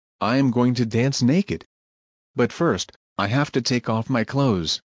I am going to dance naked. But first, I have to take off my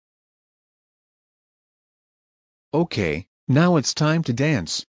clothes. Okay, now it's time to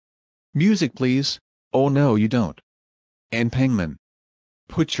dance. Music please. Oh no you don't. Anpanman.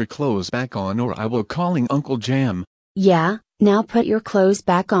 Put your clothes back on or I will calling Uncle Jam. Yeah, now put your clothes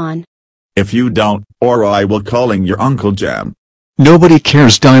back on. If you don't, or I will calling your Uncle Jam. Nobody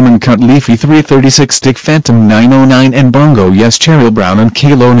cares. Diamond Cut Leafy 336 Stick Phantom 909 and Bongo Yes Cheryl Brown and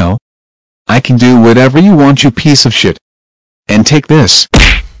Kilo No. I can do whatever you want you piece of shit. And take this.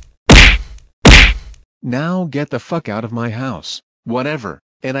 Now get the fuck out of my house. Whatever,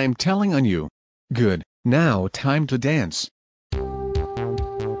 and I'm telling on you. Good, now time to dance.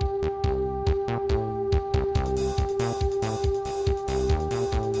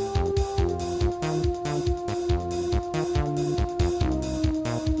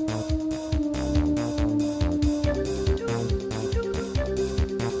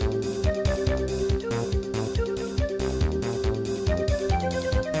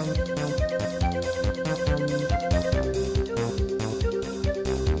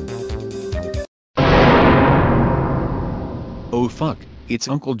 Oh fuck, it's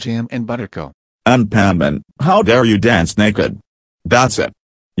Uncle Jam and Butterco. Anpanman, how dare you dance naked? That's it.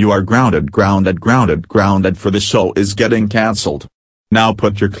 You are grounded for the show is getting cancelled. Now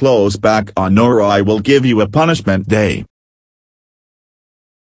put your clothes back on or I will give you a punishment day.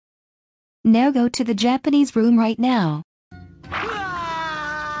 Now go to the Japanese room right now.